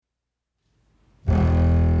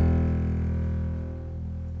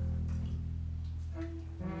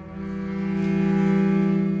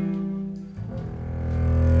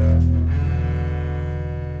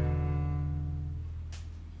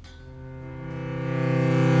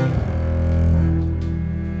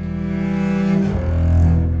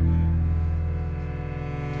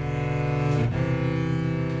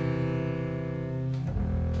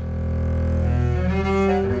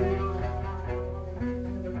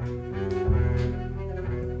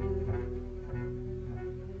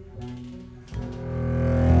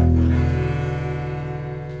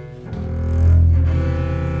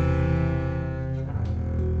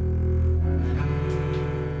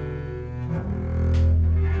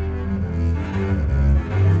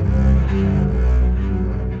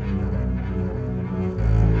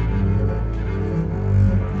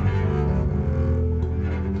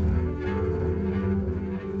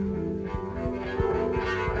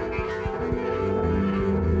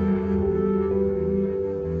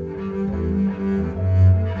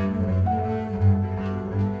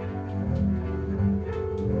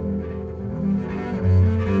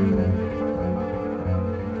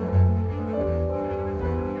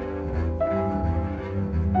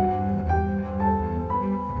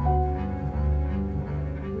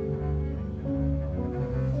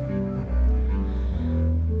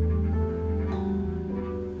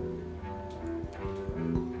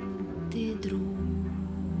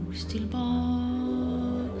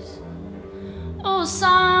och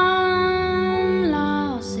samla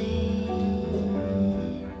sig,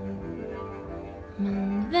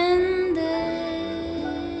 men vände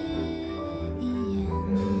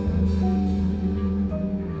igen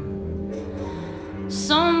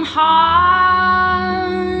som havsvågen,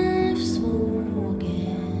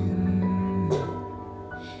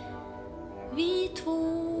 vi två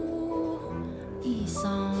i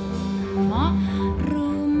samma rum igen.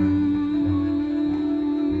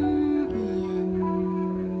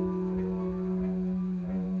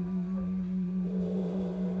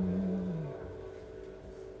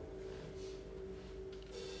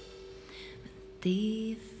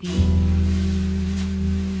 Det finns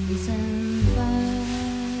en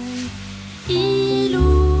färg i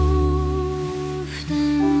luften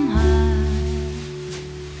här,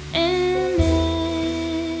 emellan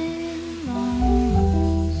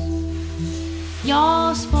oss.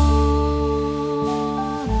 Jag sparar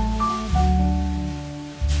den.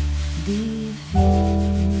 Det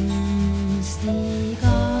finns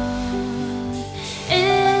stigar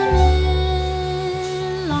emellan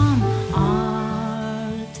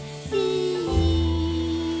allt vi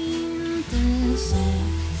inte sa.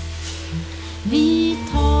 Vi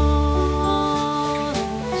tar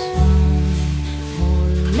oss fram,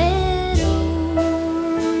 håller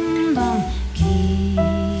undan,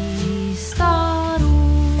 kvistar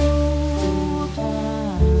åt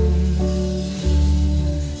varann.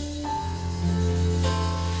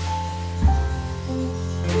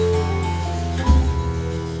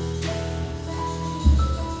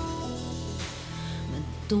 Men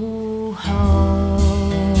då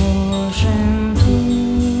hörs en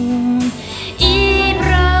ton i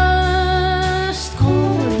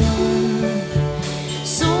bröstkorgen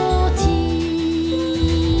så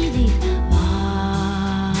tidigt.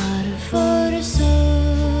 Varför sörjer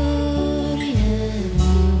du?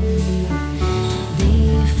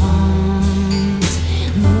 Det fanns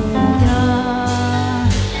några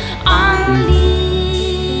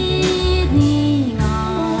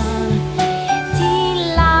anledningar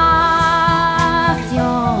till att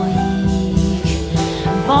jag gick.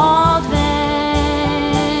 Vad väger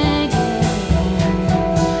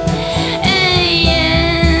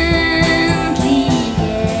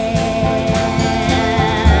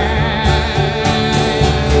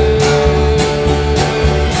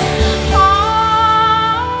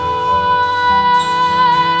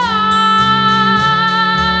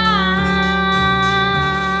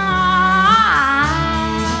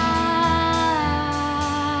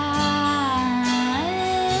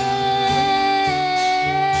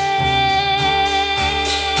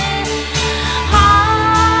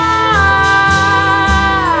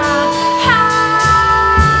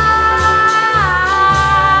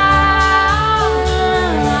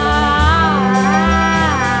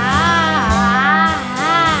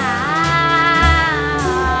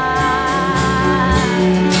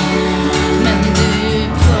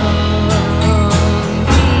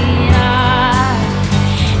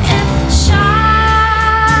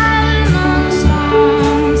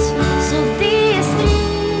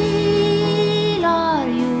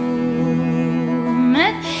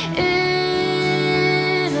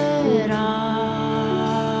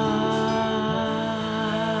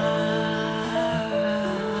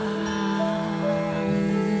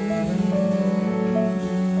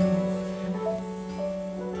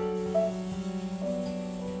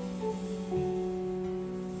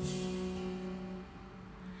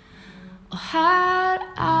och här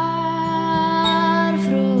är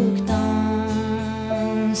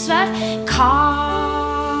fruktansvärt kallt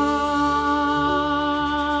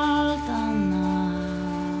annars.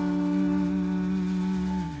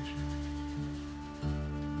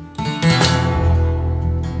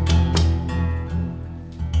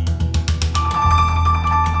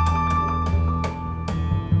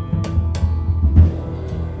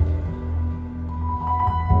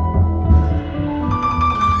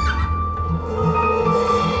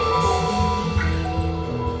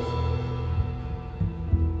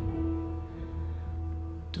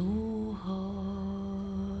 Då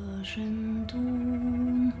hörs en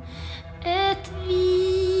ton, ett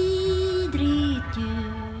vidrigt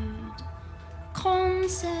ljud,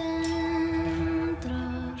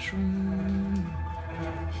 koncentration.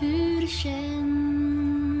 Hur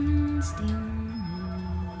känns din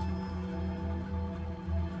hud?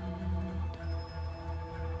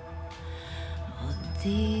 Och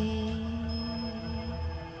det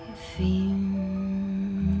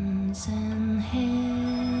finns en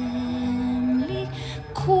hemlig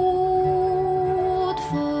kod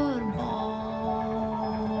för banorna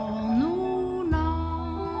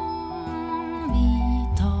vi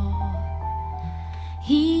tar.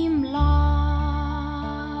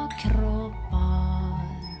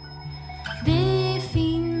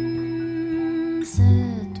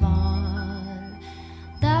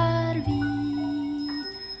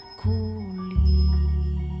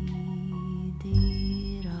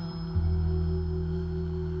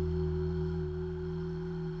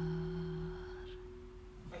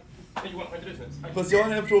 Fast jag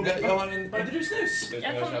har en fråga. Jag har en... Var inte du snus?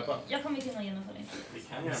 Jag kommer inte hinna genomföra det. Vi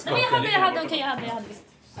kan göra. Nej, men jag hade visst.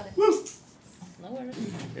 No worries.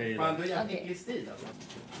 Fan, du är jävligt stil alltså.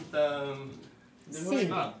 Du har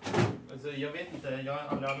ju alltså, jag vet inte, jag har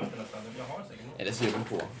aldrig använt den här, men jag har säkert. Eller så gör den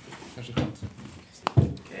på. Kanske skönt.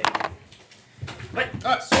 Okej.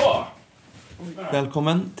 Så!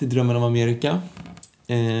 Välkommen till Drömmen om Amerika.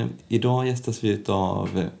 Idag gästas vi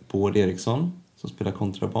av Bård Eriksson som spelar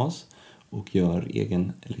kontrabas och gör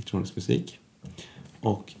egen elektronisk musik.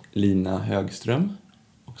 Och Lina Högström,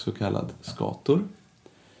 också kallad Skator,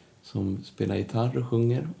 som spelar gitarr och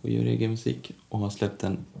sjunger och gör egen musik. Och har släppt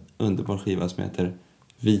en underbar skiva som heter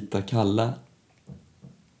Vita Kalla.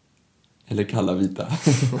 Eller Kalla Vita.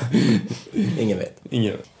 Ingen vet.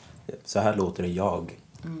 Ingen vet. Så här låter jag,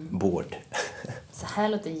 Bård. Så här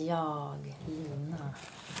låter jag, Lina.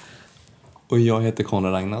 Och jag heter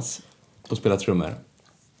Conrad Agnas och spelar trummor.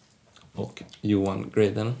 Och Johan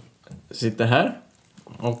Graden Sitter här.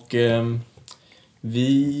 Och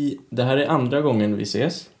det här är andra gången vi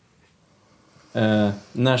ses.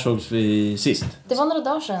 När sågs vi sist? Det var några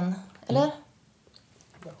dagar sedan, eller?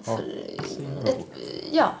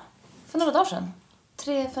 För några dagar sedan.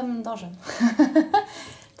 3-5 dagar sedan.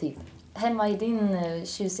 Typ. Hemma i din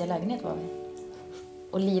tjusiga lägenhet var vi.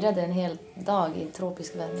 Och lirade en hel dag i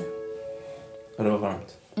tropisk värme. Ja, det var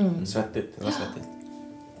varmt. Svettigt. Det var svettigt.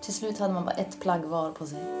 Till slut hade man bara ett plagg var på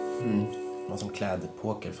sig. Det var som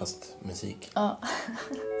klädpoker fast musik. Ja.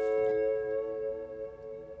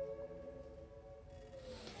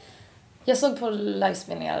 Jag såg på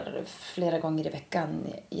livespelningar flera gånger i veckan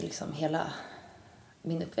i liksom hela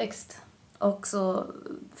min uppväxt. Och så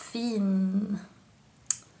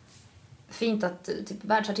fint att typ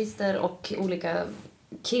världsartister och olika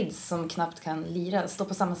kids som knappt kan lira står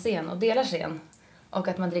på samma scen och delar scen. Och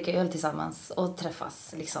att man dricker öl tillsammans och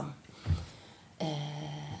träffas liksom.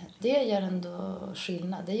 Det gör ändå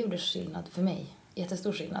skillnad. Det gjorde skillnad för mig.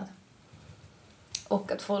 Jättestor skillnad.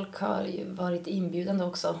 Och att folk har ju varit inbjudande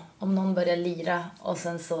också. Om någon börjar lira och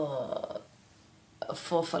sen så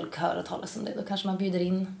får folk höra talas om det. Då kanske man bjuder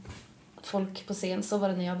in folk på scen. Så var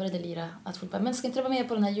det när jag började lira. Att folk bara, men ska inte du vara med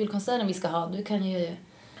på den här julkonserten vi ska ha? Du kan ju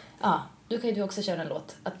du också köra en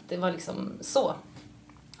låt. Att det var liksom så.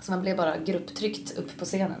 Så man blev bara grupptryckt upp på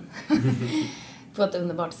scenen. På ett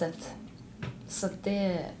underbart sätt. Så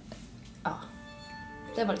det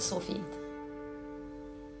har varit så fint.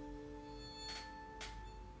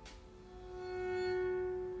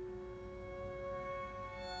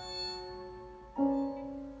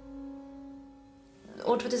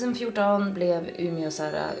 År 2014 blev Umeå så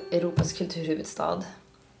här Europas kulturhuvudstad,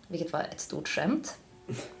 vilket var ett stort skämt.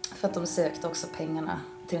 För att de sökte också pengarna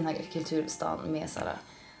till den här kulturhuvudstaden med så här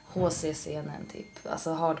HC-scenen typ,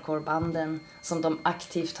 alltså hardcore-banden som de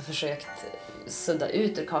aktivt har försökt sudda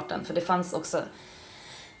ut ur kartan. För det fanns också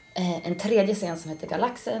en tredje scen som hette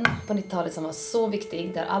Galaxen på 90-talet som var så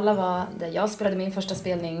viktig, där alla var, där jag spelade min första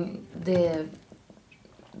spelning.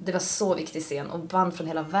 Det var så viktig scen och band från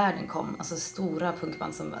hela världen kom, alltså stora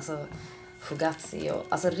punkband som alltså Fugazi och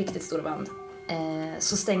alltså riktigt stora band.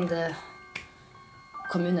 Så stängde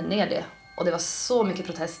kommunen ner det och det var så mycket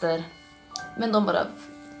protester, men de bara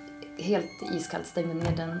helt iskallt stängde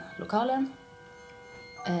ner den lokalen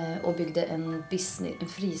och byggde en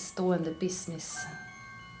fristående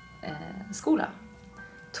business-skola.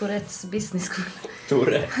 Tourettes business-skola.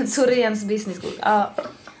 Toureens business-skola. Ja.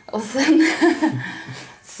 Och sen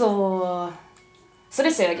så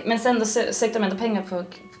det sög. Men sen då sökte de ändå pengar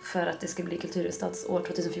för att det skulle bli kulturhuvudstadsår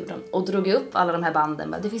 2014. Och drog upp alla de här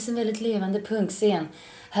banden. Det finns en väldigt levande punkscen.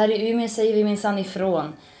 Här i Umeå säger vi minsann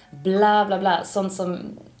ifrån. Bla bla bla. Sånt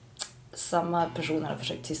som samma personer har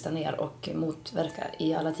försökt tysta ner och motverka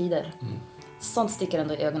i alla tider. Sånt sticker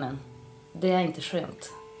ändå i ögonen. Det är inte skönt.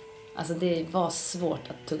 Alltså det var svårt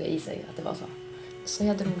att tugga i sig att det var så. Så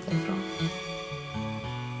jag drog därifrån.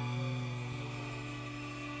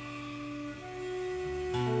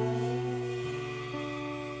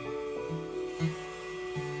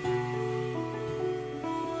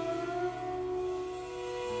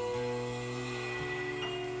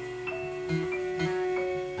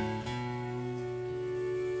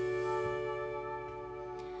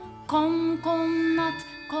 Kom natt,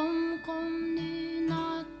 kom nu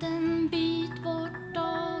natten, byt bort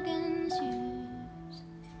dagens ljus.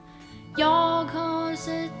 Jag har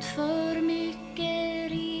sett för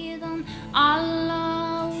mycket redan,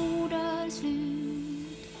 alla ord är slut.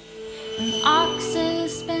 En axel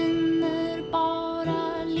spänner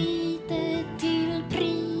bara lite till,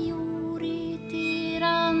 prioritera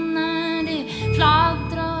när det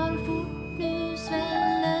fladdrar fort, nu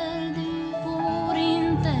sväller, du får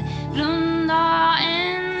inte blunda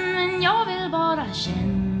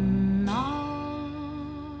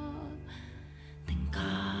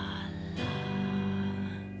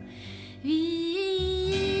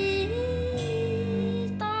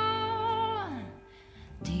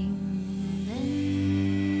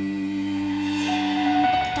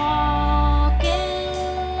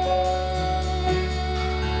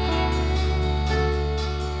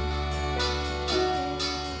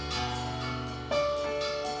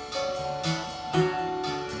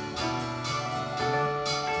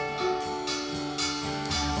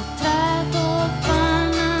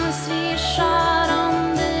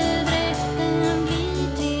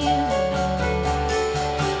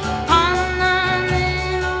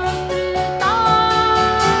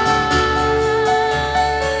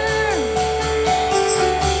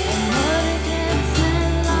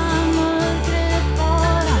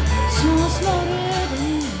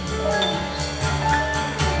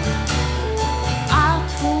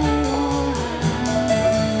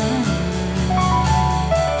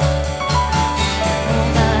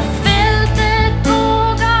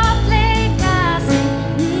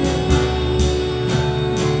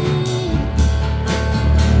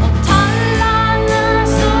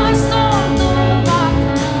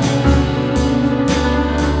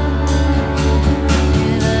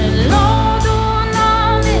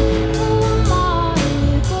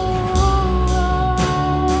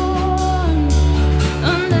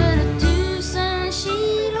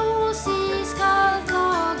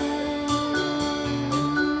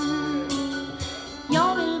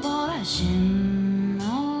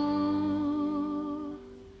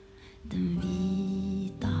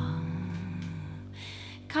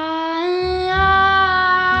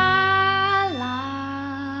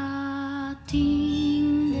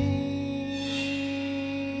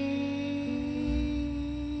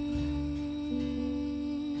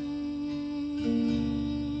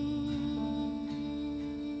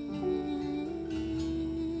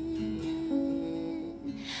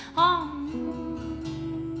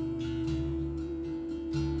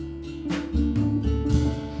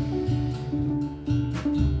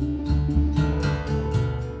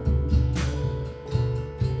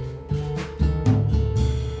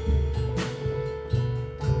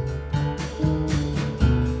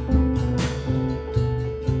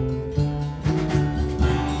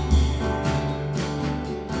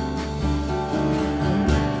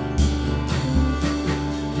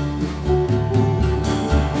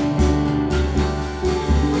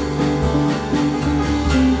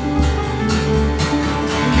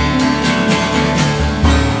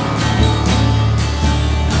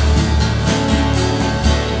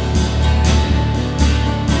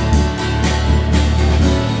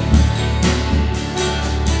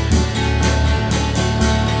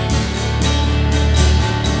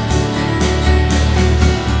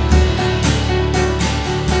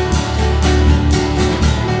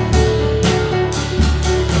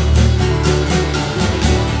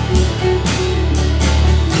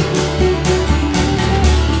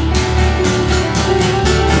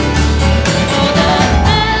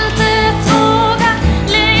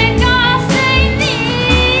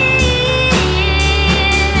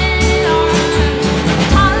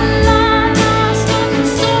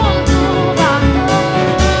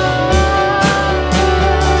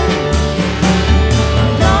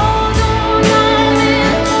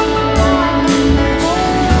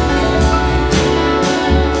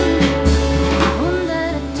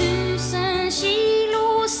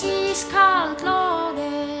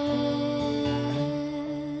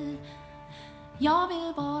Jag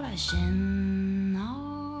vill bara känna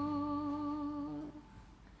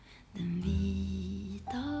den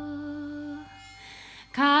vita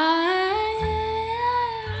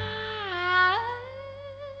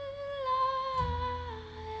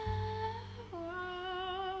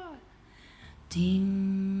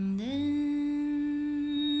tyngden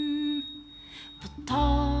på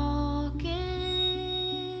taket.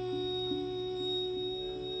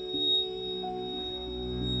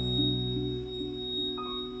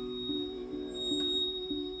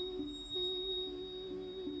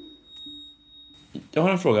 Jag har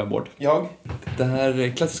en fråga, Bård. Jag? Det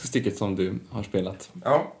här klassiska stycket som du har spelat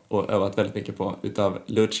Ja. och övat väldigt mycket på utav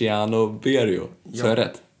Luciano Berio, så Ja. är jag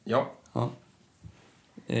rätt? Ja. Ja.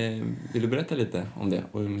 Vill du berätta lite om det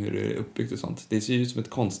och om hur det är uppbyggt och sånt? Det ser ju ut som ett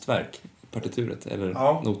konstverk, partituret eller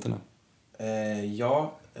Ja. noterna.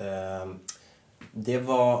 Det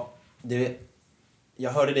var...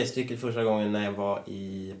 Jag hörde det stycket första gången när jag var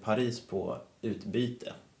i Paris på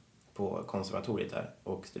utbyte på konservatoriet här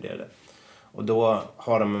och studerade. Och då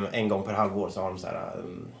har de en gång per halvår så har de så här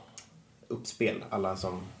uppspel, alla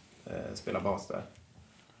som spelar bas där.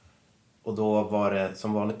 Och då var det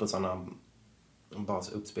som vanligt på sådana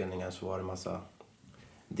basuppspelningar så var det massa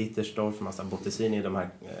Dittersdorf, massa Bottesini, de här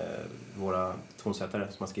våra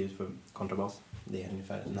tonsättare som har skrivit för kontrabas. Det är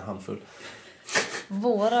ungefär en handfull.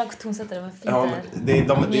 Våra tonsättare var fint Ja,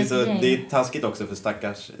 där. det är taskigt också för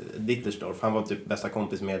stackars Dittersdorf. Han var typ bästa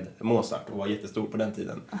kompis med Mozart och var jättestor på den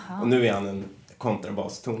tiden. Aha. Och nu är han en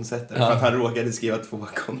kontrabas-tonsättare för att han råkade skriva 2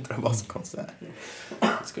 kontrabaskonserter.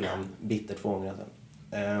 Skulle han bittert få ångra sen.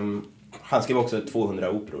 Han skrev också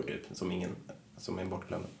 200 operor typ, som är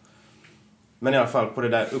bortglömda. Men i alla fall, på det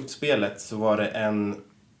där uppspelet så var det en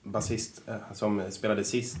basist som spelade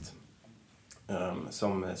sist.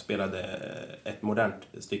 Som spelade ett modernt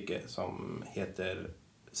stycke som heter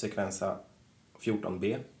Sekvensa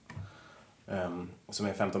 14B. Som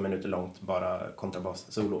är 15 minuter långt, bara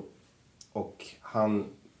kontrabas-solo. Och han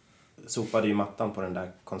sopade ju mattan på den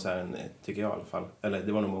där konserten, tycker jag i alla fall. Eller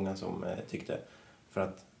det var nog många som tyckte. För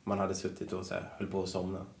att man hade suttit och så här, höll på att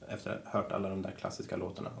somna efter att ha hört alla de där klassiska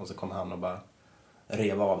låtarna. Och så kom han och bara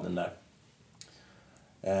rev av den där.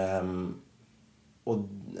 Och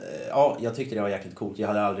ja, jag tyckte det var jäkligt coolt. Jag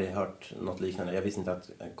hade aldrig hört något liknande. Jag visste inte att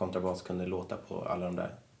kontrabas kunde låta på alla de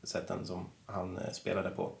där sätten som han spelade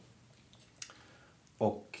på.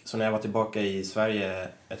 Och så när jag var tillbaka i Sverige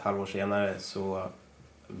ett halvår senare så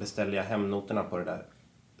beställde jag hem noterna på det där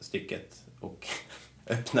stycket och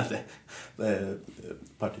öppnade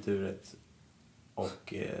partituret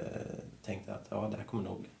och tänkte att ja, det här kommer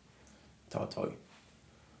nog ta ett tag.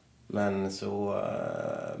 Men så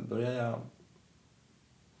började jag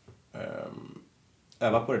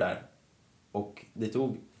öva på det där och det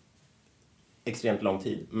tog extremt lång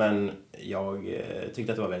tid, men jag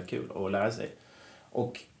tyckte att det var väldigt kul att lära sig.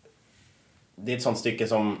 Och det är ett sånt stycke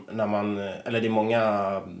som när man, eller det är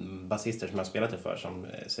många basister som jag har spelat det för som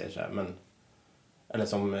säger så här, men eller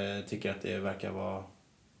som tycker att det verkar vara,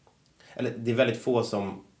 eller det är väldigt få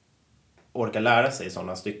som orkar lära sig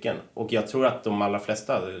sådana stycken, och jag tror att de allra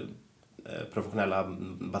flesta professionella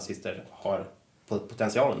basister har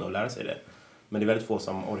potentialen att lära sig det. Men det är väldigt få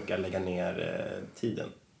som orkar lägga ner tiden.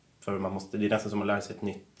 För det är nästan som att lära sig ett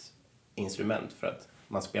nytt instrument för att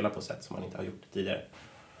man spelar på sätt som man inte har gjort tidigare.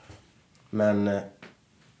 Men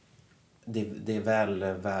det är väl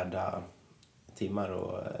värda timmar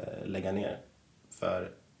att lägga ner.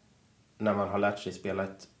 För när man har lärt sig spela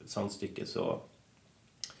ett sånt stycke så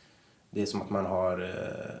det är som att man har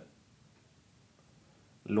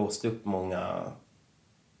låst upp många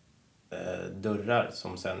dörrar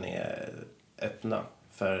som sen är öppna,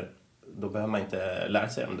 för då behöver man inte lära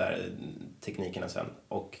sig de där teknikerna sen,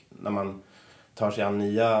 och när man tar sig an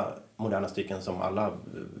nya moderna stycken som alla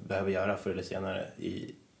behöver göra förr eller senare,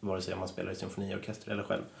 i vare sig man spelar i symfoniorkester eller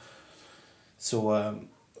själv, så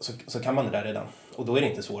kan man det där redan, och då är det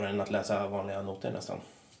inte svårare än att läsa vanliga noter nästan.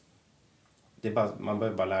 Det är bara, man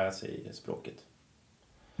behöver bara lära sig språket.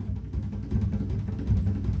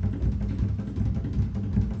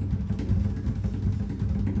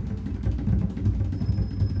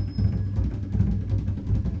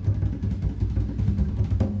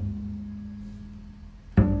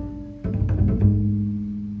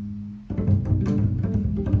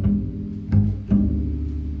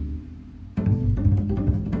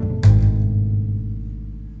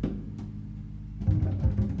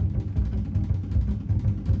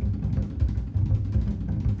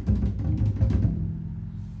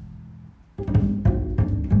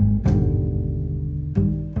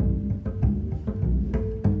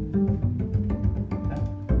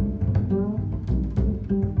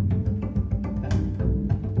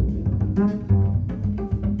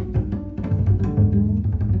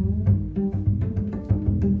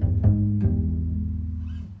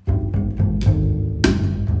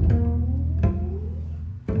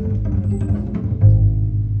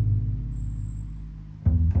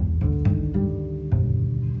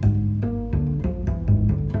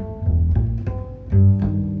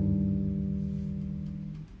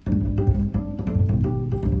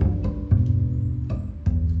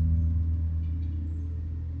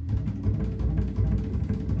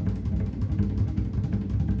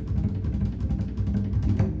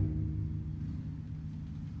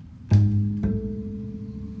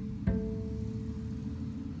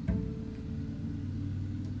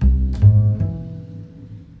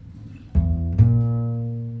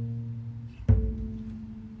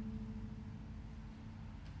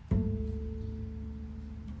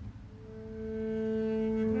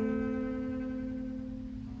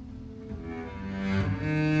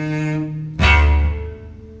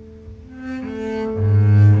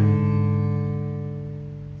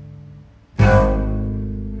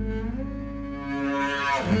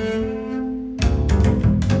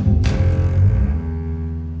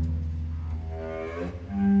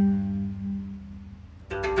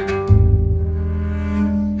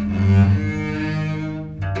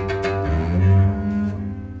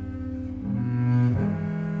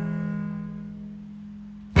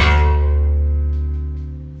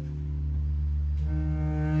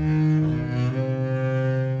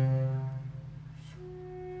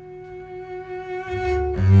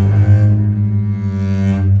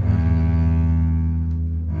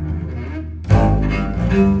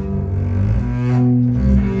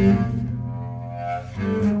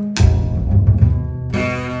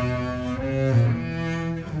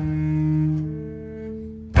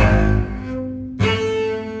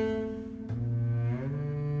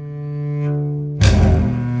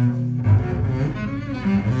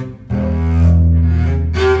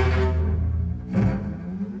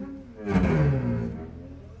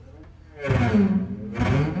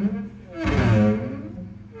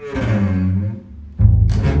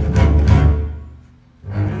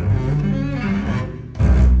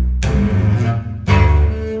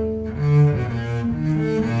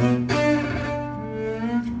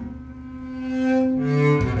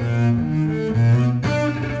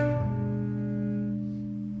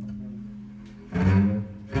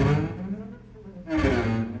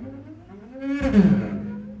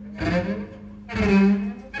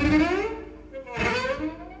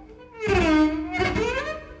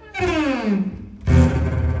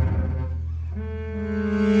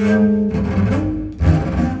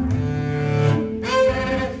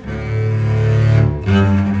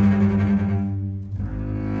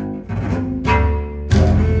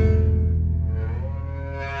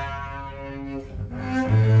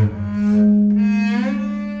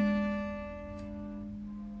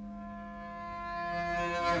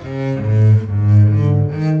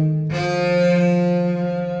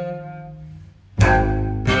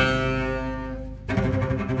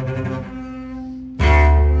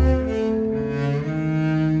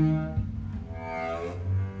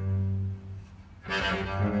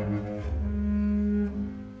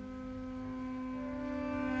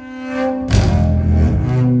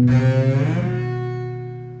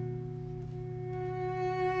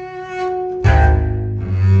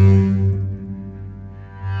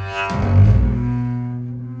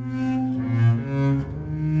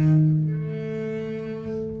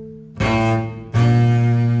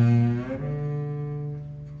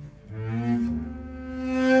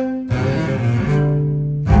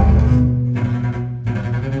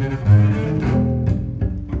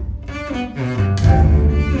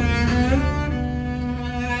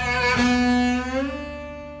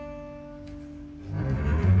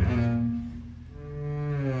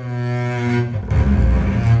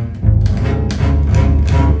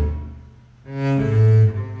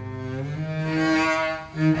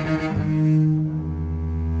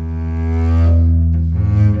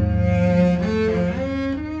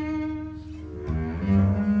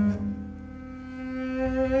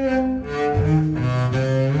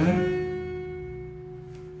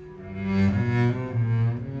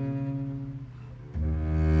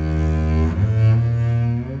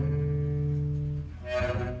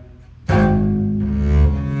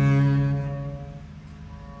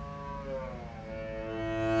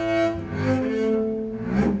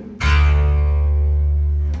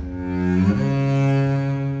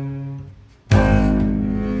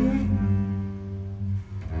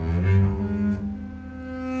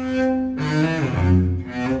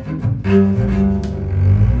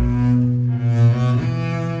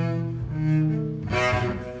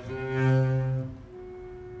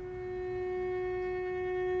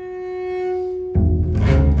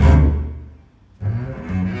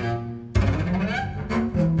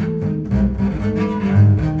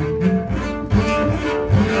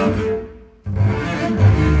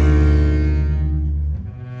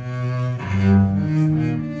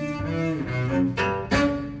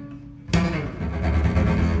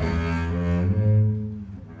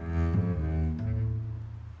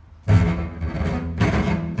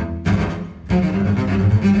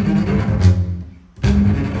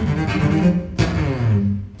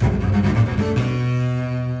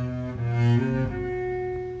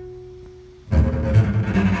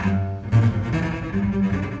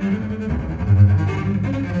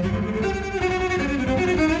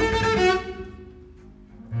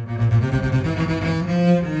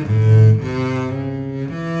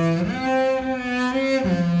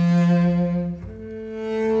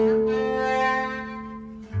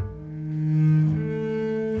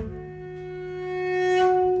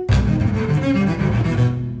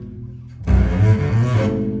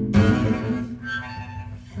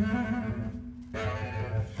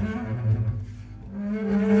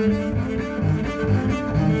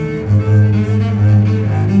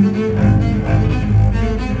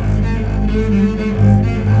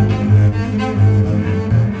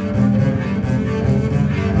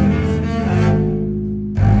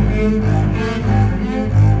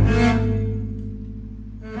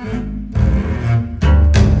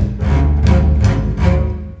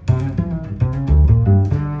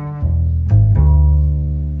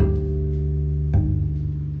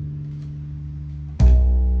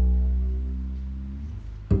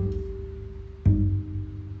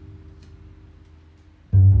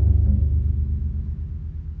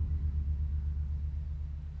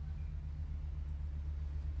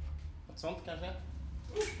 sånt kanske.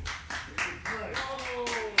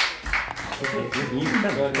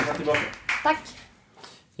 Välkomna tillbaka. Tack!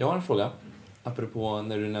 Jag har en fråga. Apropå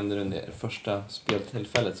när du nämnde det första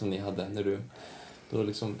speltillfället som ni hade. När du då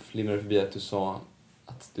liksom flimrade förbi att du sa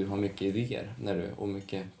att du har mycket idéer och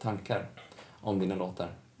mycket tankar om dina låtar.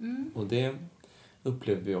 Och det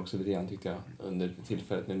upplevde vi också lite grann, tyckte jag, under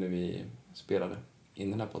tillfället nu när vi spelade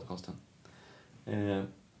in den här podcasten.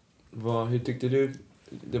 Hur tyckte du?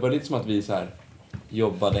 Det var lite som att vi så här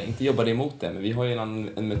inte jobbade emot det, men vi har ju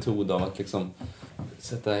en metod av att liksom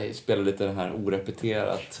spela lite det här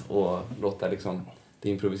orepeterat och låta liksom det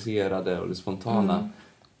improviserade och det spontana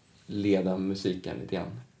leda musiken lite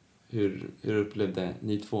grann. Hur upplevde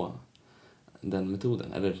ni två den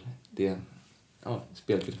metoden, eller det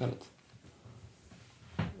speltillfället?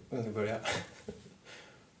 Jag ska börja.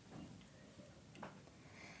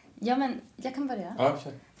 Ja, men jag kan börja. Ja,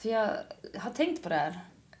 kör. För jag har tänkt på det här.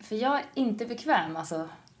 För jag är inte bekväm, alltså.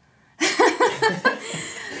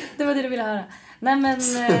 Det var det du ville höra. Nej, men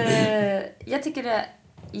jag tycker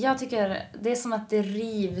det är som att det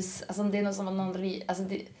rivs. Alltså det är något som att någon alltså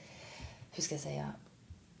det, hur ska jag säga?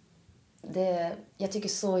 Jag tycker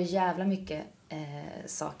så jävla mycket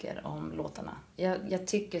saker om låtarna. Jag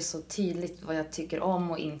tycker så tydligt vad jag tycker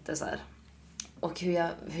om och inte så här. Och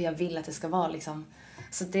hur jag vill att det ska vara liksom.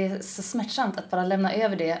 Så det är så smärtsamt att bara lämna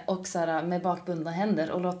över det och så här, med bakbundna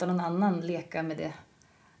händer och låta någon annan leka med det.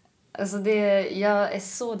 Alltså jag är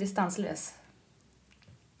så distanslös.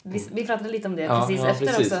 Vi pratade lite om det precis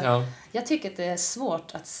efter också. Ja. Jag tycker att det är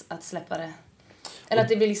svårt att släppa det. Eller att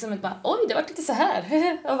det blir liksom ett bara, oj, det var lite så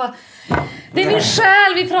här. Och bara, det är min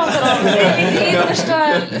själ vi pratar om. Det är mitt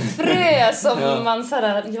innersta frö som man så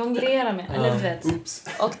här jonglerar med. Eller du vet.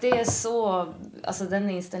 Och det är så, alltså den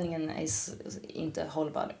inställningen är inte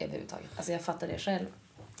hållbar överhuvudtaget. Alltså jag fattar det själv.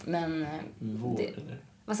 Men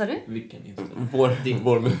vad sa du? Vilken inställning?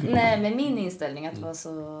 Vår. Nej, men min inställning att vara så,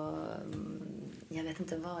 jag vet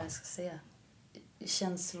inte vad jag ska säga,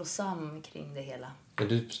 känslosam kring det hela.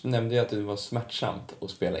 Du nämnde ju att det var smärtsamt att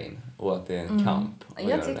spela in och att det är en kamp.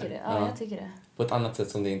 Jag tycker det. Ja, jag tycker det. På ett annat sätt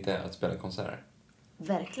som det inte är att spela konserter.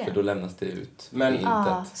 Verkligen. För då lämnas det ut. Men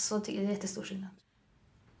ja, så tycker jag det är jättestor skillnad.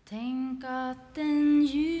 Tänk att den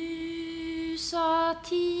ljusa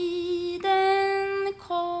tiden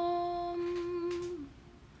kom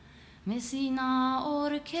med sina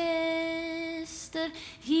orkester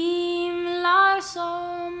himlar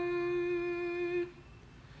som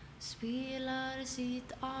spelar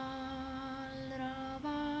sitt allra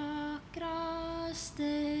vackraste,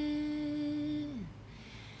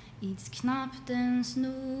 ids knappt en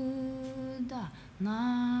snudda natten.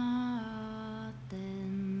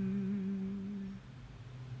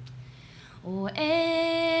 Och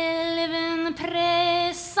älven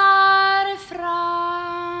pressar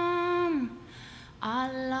fram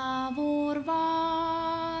alla vår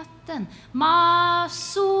vatten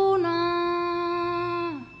massorna.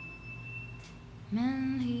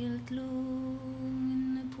 Men helt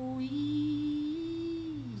lugn på ytan,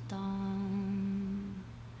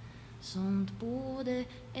 sånt både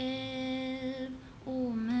älv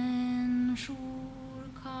och människor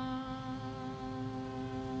kan.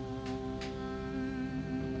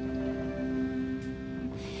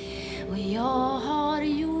 Och jag har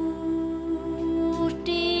gjort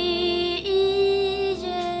det igen,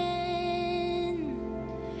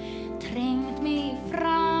 trängt mig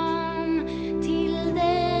fram till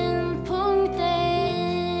den punkten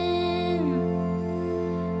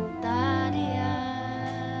där det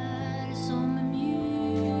är som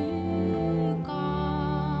mjukast.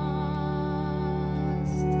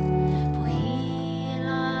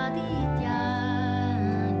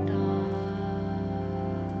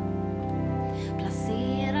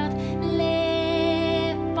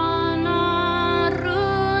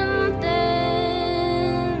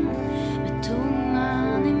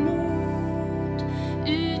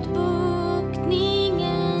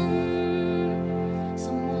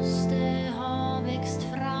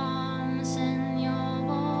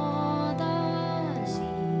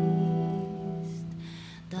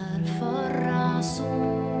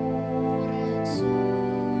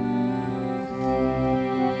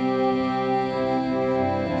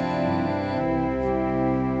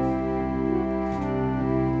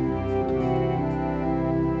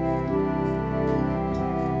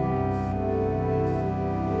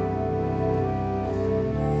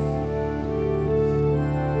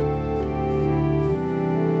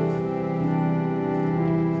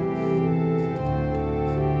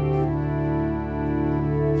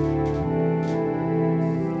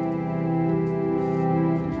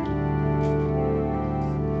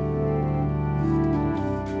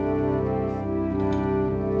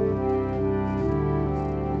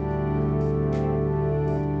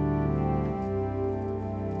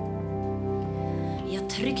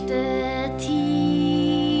 tryckte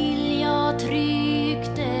till, jag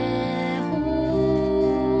tryckte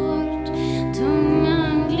hårt.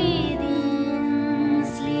 Tungan gled in,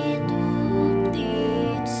 slet upp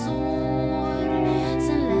ditt sår.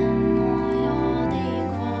 Sen lämnar jag dig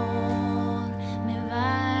kvar med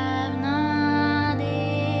vävnaden,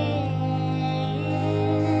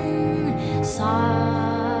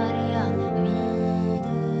 sargad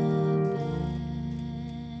vidöppen.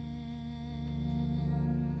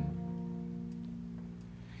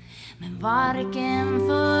 Men varken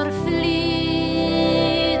för flyttfåglarna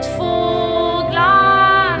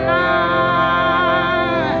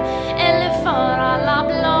eller för alla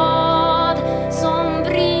blad som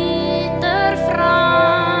bryter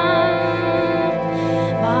fram,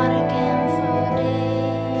 varken för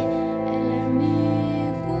dig eller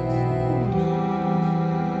myggorna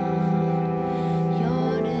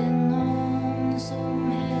gör det någon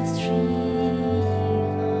som helst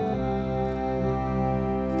skillnad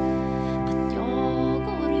att jag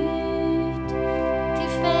går ut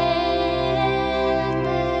till fältet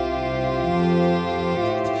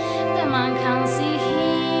där man kan se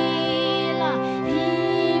hela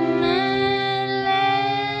himmelen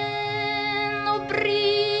och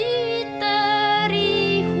bryter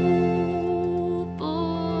ihop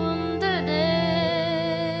under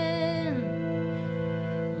den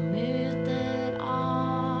och möter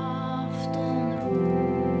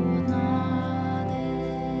aftonrodnaden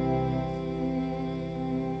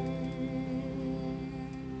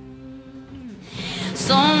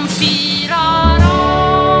som firar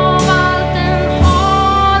av allt den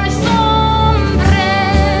har som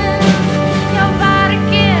bränt. Jag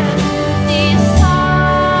verkar ut i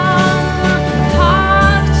samma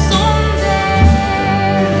takt som den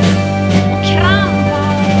och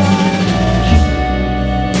krampar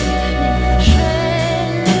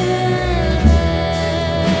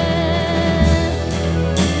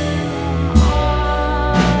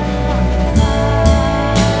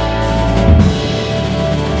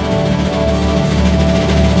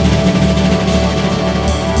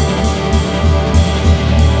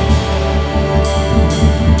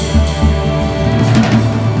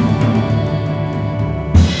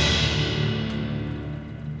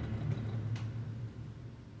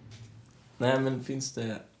Nej, men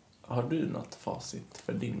har du något facit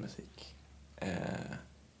för din musik?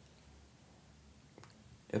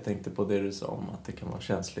 Jag tänkte på det du sa om att det kan vara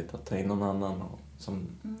känsligt att ta in någon annan och som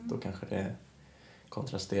då kanske det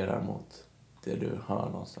kontrasterar mot det du hör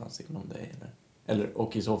någonstans inom dig.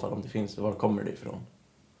 Och i så fall om det finns, var kommer det ifrån?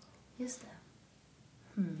 Just det.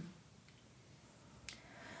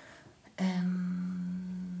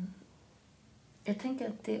 Jag tänker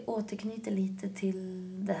att det återknyter lite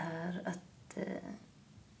till det här att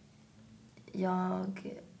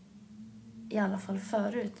jag i alla fall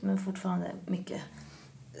förut, men fortfarande mycket,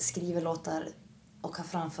 skriver låtar och har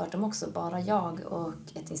framfört dem också, bara jag och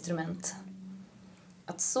ett instrument.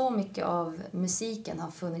 Att så mycket av musiken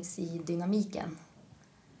har funnits i dynamiken.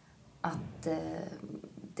 Att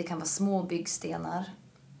det kan vara små byggstenar.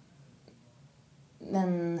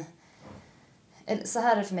 Men så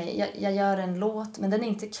här är det för mig. Jag gör en låt, men den är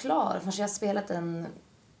inte klar förrän jag har spelat den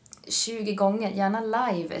 20 gånger. Gärna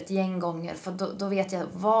live ett gäng gånger, för då vet jag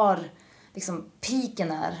var liksom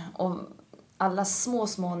piken är. Och alla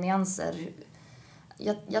små nyanser.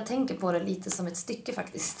 Jag tänker på det lite som ett stycke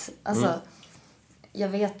faktiskt. Alltså, jag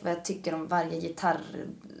vet vad jag tycker om varje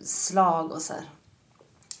gitarrslag och så här.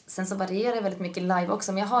 Sen så varierar det väldigt mycket live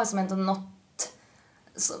också, men jag har som ändå något,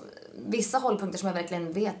 vissa hållpunkter som jag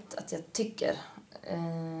verkligen vet att jag tycker.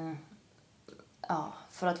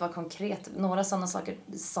 För att vara konkret. Några sådana saker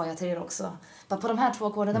sa jag till er också. Bara på de här 2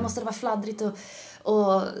 ackorden, där måste det vara fladdrigt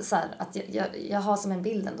och så här, att jag har som en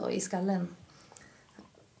bild ändå i skallen.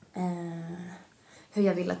 Hur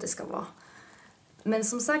jag vill att det ska vara. Men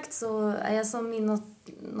som sagt så är jag som i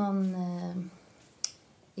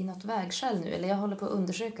något vägskäl nu. Eller jag håller på att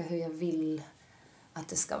undersöka hur jag vill att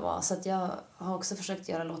det ska vara. Så att jag har också försökt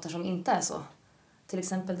göra låtar som inte är så. Till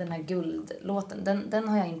exempel den här guldlåten. Den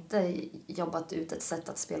har jag inte jobbat ut ett sätt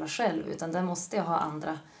att spela själv. Utan den måste jag ha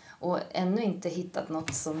andra. Och ännu inte hittat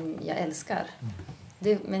något som jag älskar.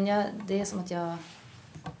 Det är som att jag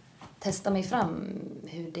testar mig fram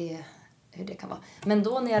hur det kan vara. Men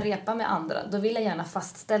då när jag repar med andra, då vill jag gärna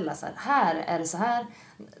fastställa så här är det så här.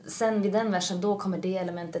 Sen vid den versen, då kommer det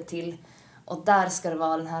elementet till. Och där ska det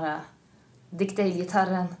vara den här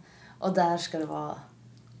diktejgitarren. Och där ska det vara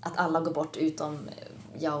att alla går bort utom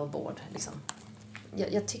jag och Bård. Liksom.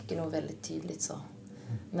 Jag tycker nog väldigt tydligt så.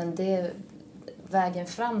 Men vägen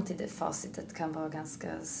fram till det facitet kan vara ganska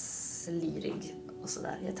slirig och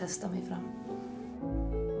sådär. Jag testar mig fram.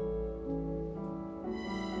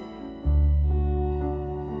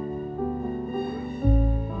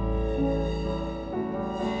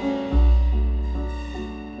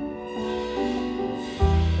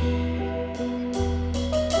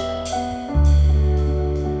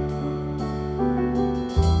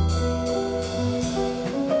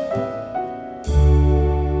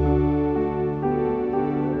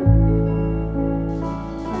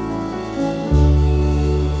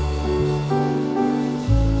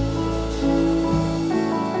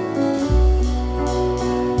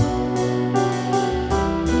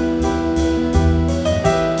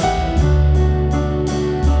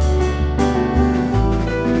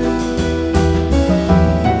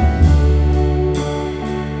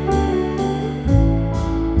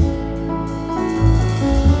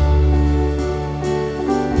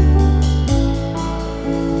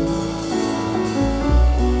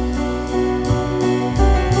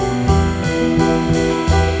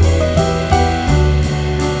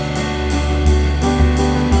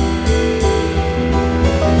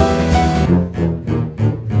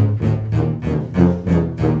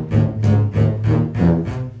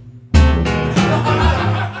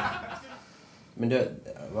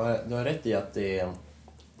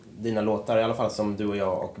 dina låtar, i alla fall som du och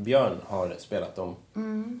jag och Björn har spelat dem,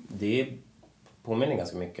 det påminner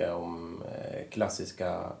ganska mycket om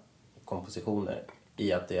klassiska kompositioner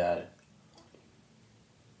i att det är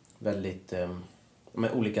väldigt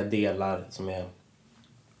med olika delar som är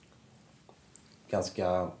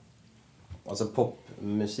ganska, alltså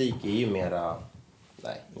popmusik är ju mera,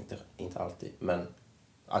 nej inte alltid, men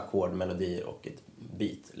ackord, melodier och ett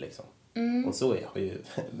beat liksom. Och så har ju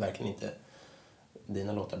verkligen inte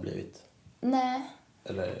dina låtar blivit. Nej,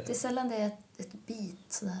 eller det är sällan det är ett beat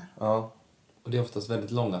sådär. Ja. Och det är oftast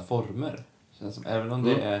väldigt långa former. Känns som, även om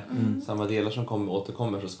det är samma delar som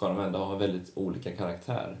återkommer så ska de ändå ha väldigt olika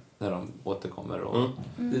karaktär när de återkommer. Och...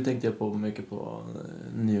 Det tänkte jag på mycket på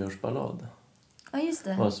Nyårsballad. Ja, just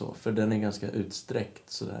det. Var så, för den är ganska utsträckt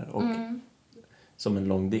sådär. Och som en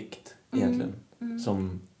lång dikt egentligen.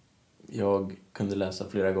 Som jag kunde läsa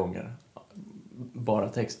flera gånger. Bara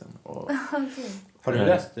texten. Och, Okej. Har du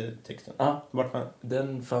läst texten? Ja. Varför?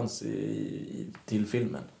 den fanns till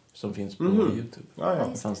filmen som finns på YouTube. Ja, ja.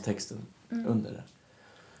 Det fanns texten under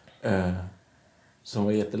det. Som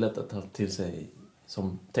var jättelätt att ta till sig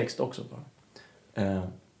som text också bara.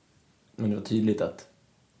 Men det var tydligt att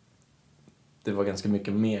det var ganska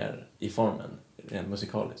mycket mer i formen rent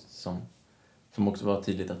musikaliskt som också var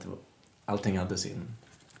tydligt att allting hade sin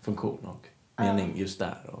funktion och mening just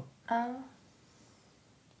där. Och...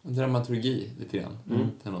 Dramaturgi lite grann.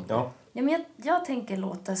 Ja. Ja, men jag tänker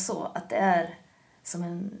låta så att det är som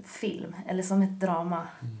en film eller som ett drama.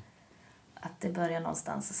 Att det börjar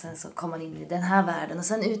någonstans och sen så kommer man in i den här världen och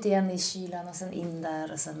sen ut igen i kylan och sen in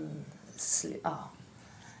där och sen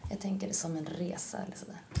jag tänker det som en resa eller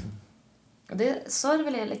sådär. Och så är det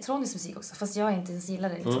väl i elektronisk musik också, fast jag inte ens gillar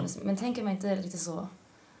elektronisk musik. Men tänker man inte lite så?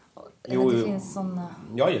 Eller det finns såna...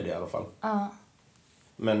 Jag gör det i alla fall. Ja.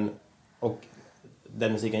 Men, och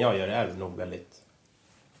den musiken jag gör är nog väldigt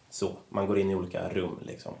så. Man går in i olika rum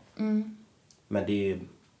liksom. Men det är ju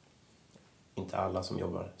inte alla som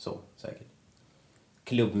jobbar så säkert.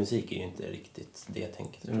 Klubbmusik är ju inte riktigt det jag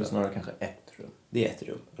tänker. Det är snarare kanske ett rum. Det är ett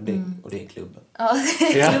rum och det är klubben. Ja,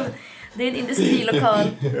 det är en industrilokal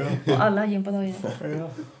och alla har gympadojor.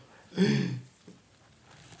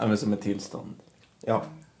 Ja, men som ett tillstånd. Ja,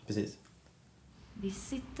 precis. Vi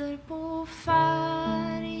sitter på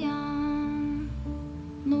färjan.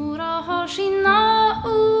 Några har sina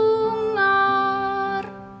ungar.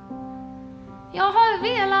 Jag har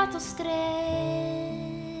velat och stressat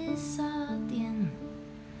igen.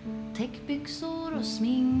 Täckbyxor och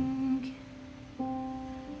smink.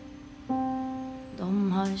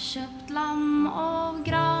 De har köpt lamm av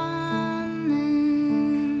grannen.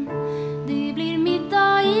 Det blir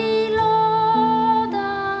middag i lådan.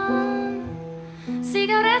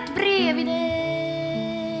 Cigarett bredvid elden.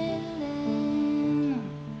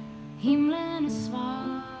 Himlen är svart.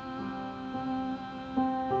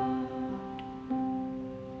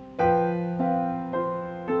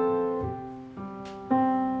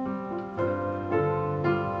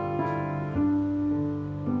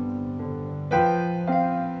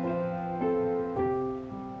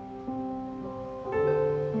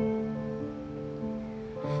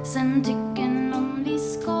 Sen tycker någon vi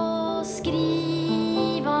ska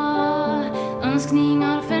skriva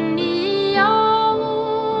önskningar för nya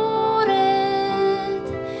året.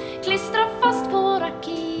 Klistra fast på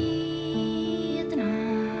raketerna.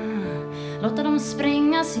 Låta dem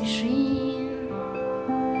sprängas i skyn.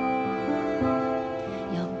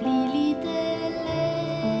 Jag blir lite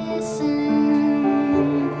ledsen.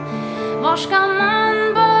 Var ska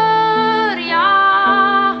man börja?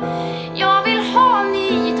 Jag vill ha en ny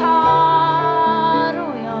gitarr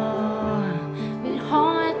och jag vill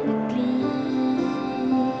ha ett nytt liv.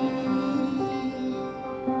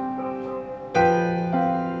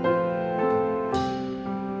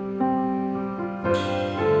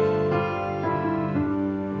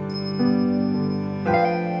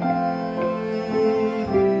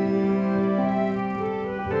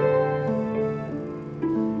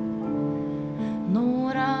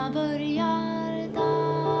 Några börjar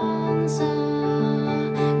dansa,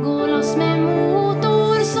 gå loss med motorsågar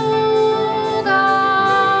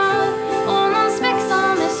och någon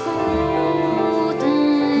spexar med skoten,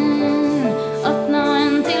 öppna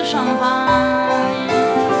en till champagne.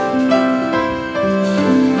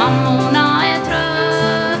 Mammorna är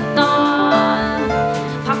trötta,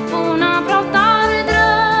 papporna pratar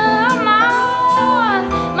drömmar.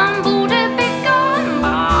 Man borde bygga en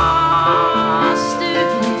bastu.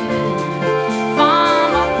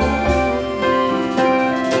 Fan vad god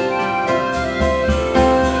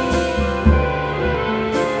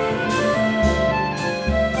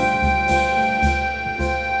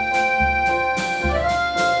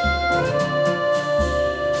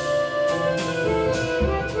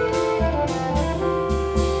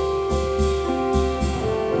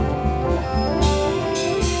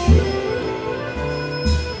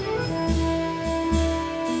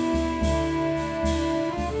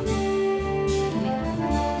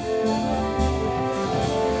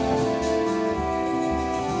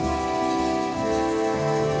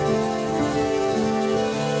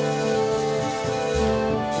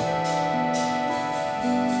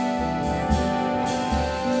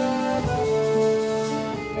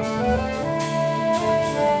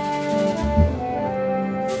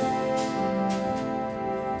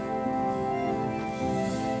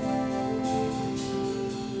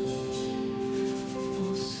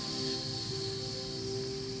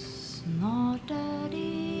Snart är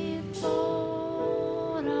det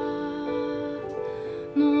bara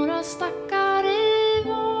några stackare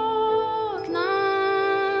vakna,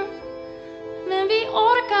 men vi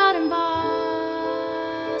orkar en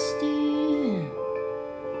bastu,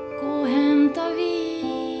 gå och hämta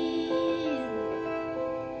vid.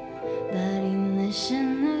 Där inne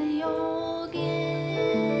känner jag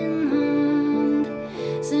en hand,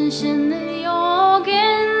 sen känner jag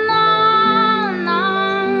en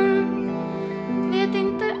annan. Vet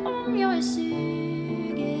inte om jag är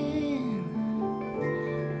sugen,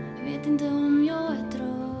 vet inte om jag är trött,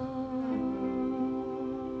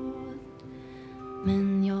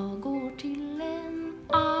 men jag går till en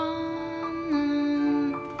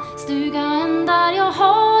annan stuga än där jag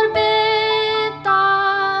har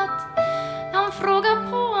bäddat. Han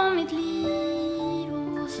frågar på mitt liv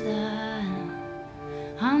och sådär,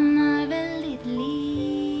 han är väldigt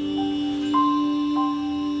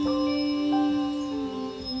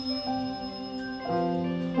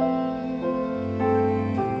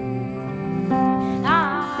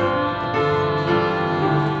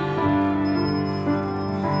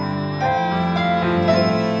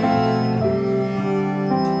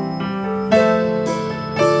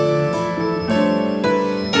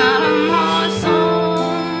När han har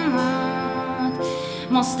somnat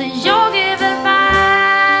måste jag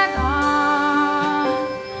överväga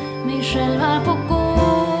mig själv här på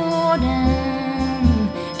gården,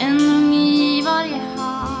 en ung i varje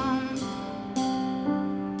hand.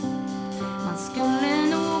 Man skulle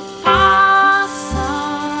nog passa,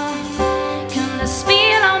 kunde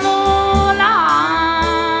spela och måla,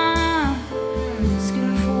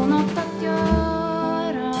 skulle få något att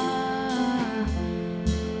göra,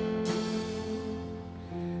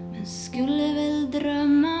 men skulle väl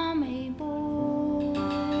drömma mig bort.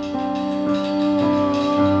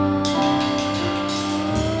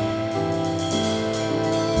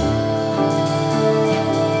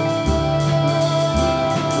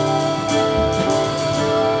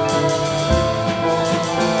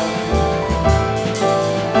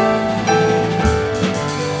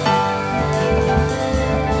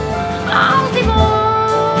 Alltid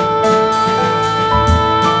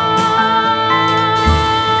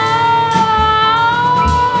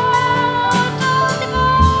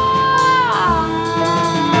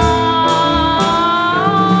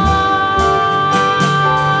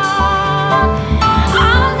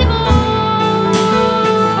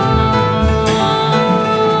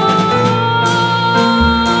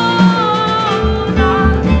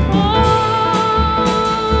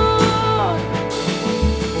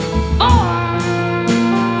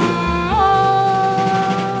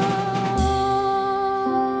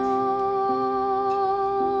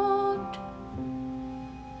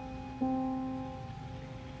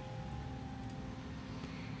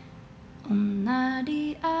och när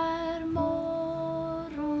det är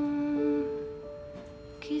morgon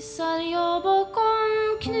kissar jag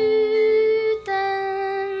bakom knuten,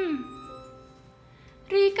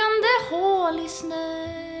 rykande hål i snön,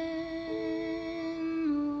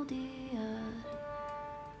 och det är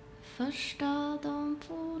första dagen